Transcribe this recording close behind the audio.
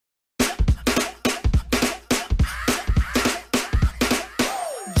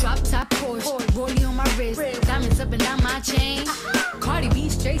up and down my chain. Cardi B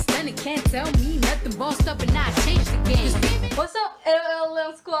straight stunning, can't tell me nothing. Bossed up and I changed the game. What's up,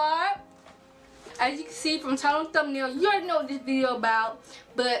 LLM squad? As you can see from title and thumbnail, you already know what this video about.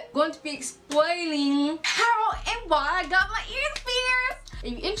 But I'm going to be explaining how and why I got my ears pierced.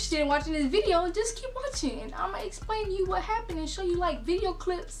 If you're interested in watching this video, just keep watching and I'm gonna explain to you what happened and show you like video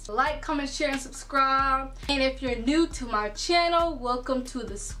clips. Like, comment, share, and subscribe. And if you're new to my channel, welcome to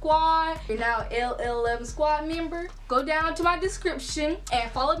the squad. You're now LLM squad member. Go down to my description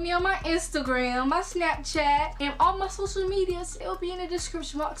and follow me on my Instagram, my Snapchat, and all my social medias. It'll be in the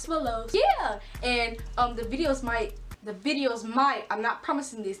description box below. Yeah, and the videos might, I'm not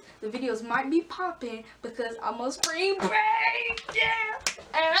promising this, the videos might be popping because I'm on spring break,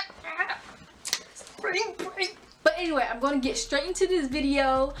 yeah, spring break. But anyway, I'm going to get straight into this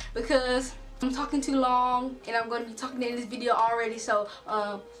video because I'm talking too long and I'm going to be talking in this video already, so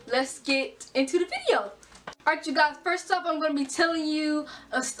let's get into the video. Alright you guys, first off I'm going to be telling you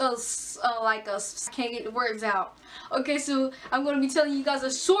I can't get the words out. Okay, so I'm going to be telling you guys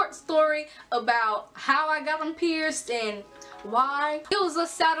a short story about how I got them pierced and why. It was a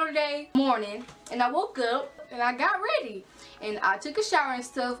Saturday morning and I woke up and I got ready and I took a shower and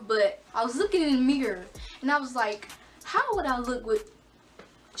stuff, but I was looking in the mirror and I was like, how would I look with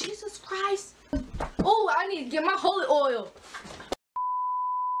Jesus Christ? Oh, I need to get my holy oil.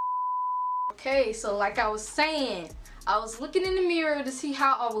 Okay, so like I was saying, I was looking in the mirror to see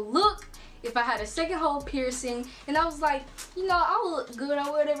how I would look if I had a second hole piercing, and I was like, you know, I would look good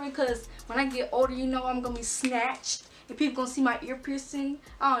or whatever, because when I get older, you know, I'm gonna be snatched and people gonna see my ear piercing.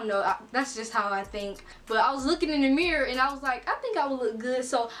 I don't know, that's just how I think. But I was looking in the mirror and I was like, I think I would look good,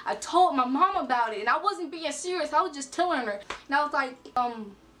 so I told my mom about it, and I wasn't being serious, I was just telling her, and I was like,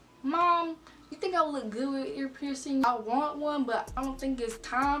 Mom, you think I would look good with ear piercing? I want one, but I don't think it's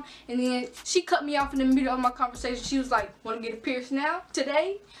time. And then she cut me off in the middle of my conversation. She was like, want to get a piercing now?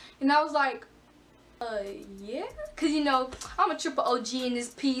 Today? And I was like, yeah. Because, you know, I'm a triple OG in this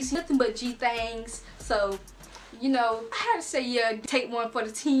piece. Nothing but G things. So, you know, I had to say, yeah, take one for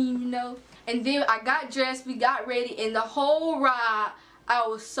the team, you know. And then I got dressed, we got ready, and the whole ride, I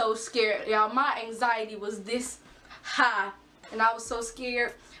was so scared. Y'all, my anxiety was this high. And I was so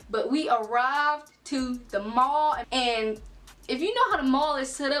scared. But we arrived to the mall, and if you know how the mall is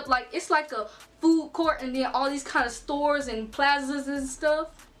set up, like it's like a food court and then all these kind of stores and plazas and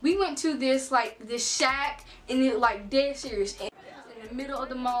stuff. We went to this shack, and it like dead serious, and in the middle of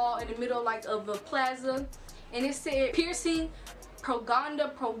the mall, in the middle like of a plaza, and it said piercing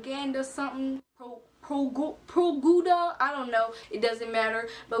Proganda something, Proguda, I don't know, it doesn't matter.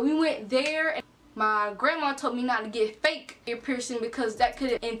 But we went there and my grandma told me not to get fake ear piercing because that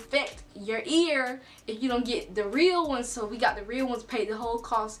could infect your ear if you don't get the real ones. So we got the real ones, paid the whole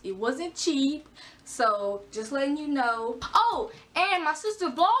cost. It wasn't cheap, so just letting you know. Oh, and my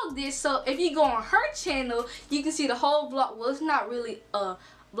sister vlogged this, so if you go on her channel you can see the whole vlog. Well, it's not really a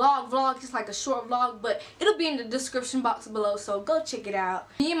vlog, it's like a short vlog, but it'll be in the description box below, so go check it out.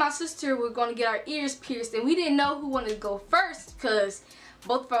 Me and my sister were going to get our ears pierced, and we didn't know who wanted to go first because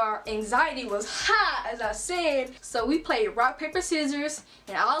both of our anxiety was high, as I said. So we played rock, paper, scissors,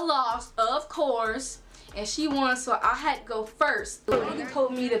 and I lost, of course, and she won, so I had to go first. The lady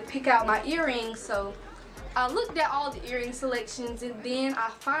told me to pick out my earrings, so I looked at all the earring selections, and then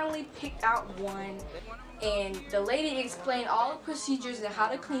I finally picked out one. And the lady explained all the procedures and how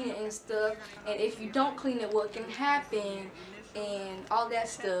to clean it and stuff, and if you don't clean it, what can happen, and all that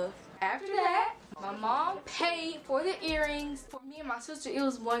stuff. After that, my mom paid for the earrings. For me and my sister, it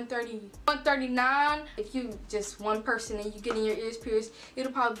was $139. If you just one person and you getting your ears pierced,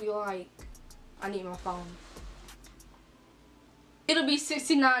 it'll probably be like, I need my phone. It'll be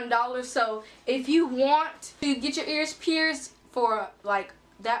 $69. So if you want to get your ears pierced for like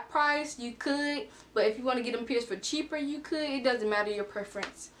that price, you could. But if you want to get them pierced for cheaper, you could. It doesn't matter your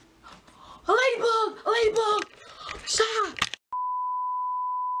preference. A ladybug! A ladybug! Shut.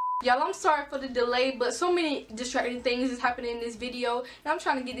 Y'all, I'm sorry for the delay, but so many distracting things is happening in this video, and I'm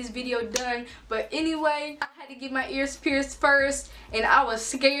trying to get this video done. But anyway, I had to get my ears pierced first, and I was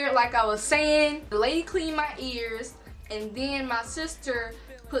scared, like I was saying. The lady cleaned my ears, and then my sister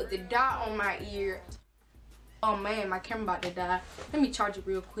put the dot on my ear. Oh man, my camera about to die. Let me charge it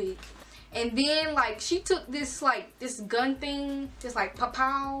real quick. And then like she took this this gun thing, just like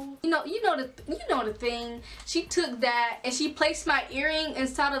pow. You know the thing. She took that and she placed my earring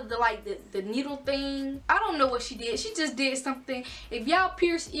inside of the needle thing. I don't know what she did. She just did something. If y'all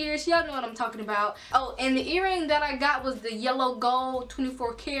pierce ears, y'all know what I'm talking about. Oh, and the earring that I got was the yellow gold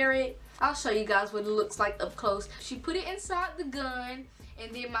 24 karat. I'll show you guys what it looks like up close. She put it inside the gun,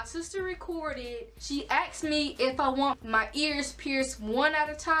 And then my sister recorded. She asked me if I want my ears pierced one at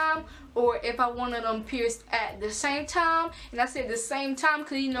a time or if I wanted them pierced at the same time. And I said the same time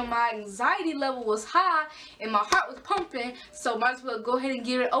because, you know, my anxiety level was high and my heart was pumping. So might as well go ahead and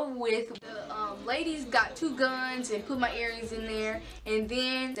get it over with. The ladies got 2 guns and put my earrings in there. And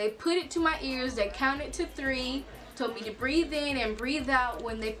then they put it to my ears. They counted to 3. Told me to breathe in and breathe out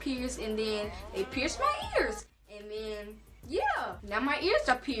when they pierced. And then they pierced my ears. And then... yeah, now my ears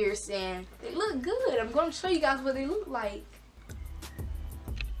are pierced and they look good. I'm going to show you guys what they look like.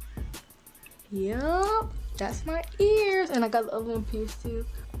 Yup, that's my ears. And I got the other one pierced too.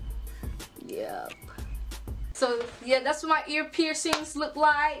 Yup. So, yeah, that's what my ear piercings look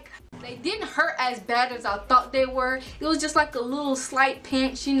like. They didn't hurt as bad as I thought they were. It was just like a little slight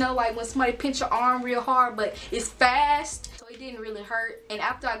pinch, you know, like when somebody pinch your arm real hard, but it's fast. So it didn't really hurt. And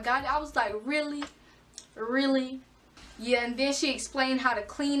after I got it, I was like, really? Really? Yeah, and then she explained how to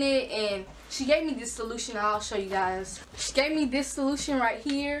clean it, and she gave me this solution. I'll show you guys. She gave me this solution right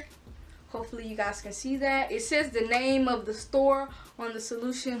here. Hopefully you guys can see that. It says the name of the store on the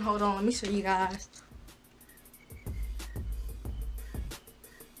solution. Hold on, let me show you guys.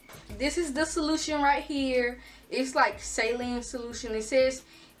 This is the solution right here. It's like saline solution. It says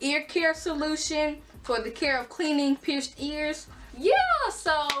ear care solution for the care of cleaning pierced ears. Yeah,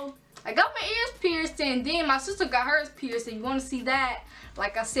 so I got my ears pierced and then my sister got hers pierced. If you want to see that,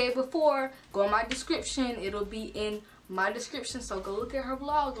 like I said before, go in my description. It'll be in my description. So go look at her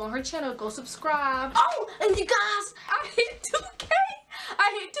vlogs on her channel. Go subscribe. Oh, and you guys, I hit 2K.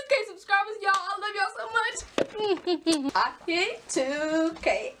 I hit 2K subscribers, y'all. I love y'all so much. I hit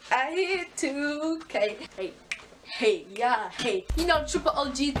 2K. I hit 2K. Hey, yeah, hey. You know, triple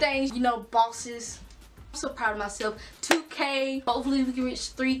OG things, you know, bosses. I'm so proud of myself. 2K. Hopefully we can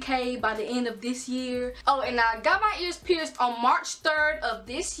reach 3K by the end of this year. Oh, and I got my ears pierced on March 3rd of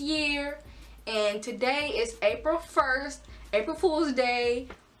this year. And today is April 1st. April Fool's Day.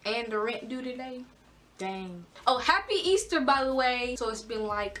 And the rent due today. Dang. Oh, happy Easter, by the way. So it's been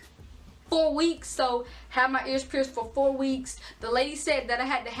like 4 weeks. So had my ears pierced for 4 weeks. The lady said that I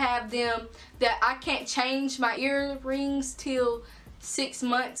had to have them. That I can't change my earrings till 6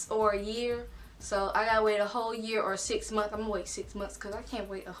 months or a year. So I gotta wait a whole year or 6 months. I'm gonna wait 6 months because I can't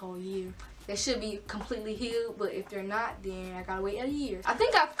wait a whole year. They should be completely healed, but if they're not, then I gotta wait a year. I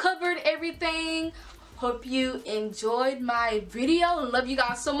think I've covered everything. Hope you enjoyed my video. Love you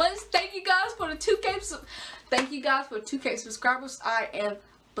guys so much. Thank you guys for the 2K. Thank you guys for 2K subscribers. I am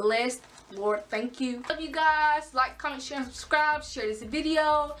blessed. Lord, thank you. Love you guys. Like, comment, share, and subscribe. Share this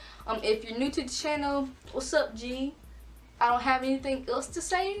video. If you're new to the channel, what's up, G? I don't have anything else to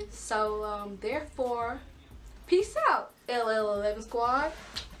say, so therefore, peace out, LL11 Squad.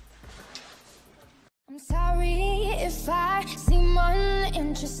 I'm sorry if I seem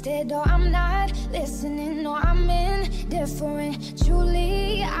uninterested, or I'm not listening, or I'm indifferent.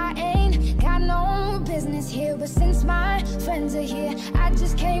 Truly, I ain't got no business here, but since my friends are here, I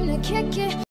just came to kick it.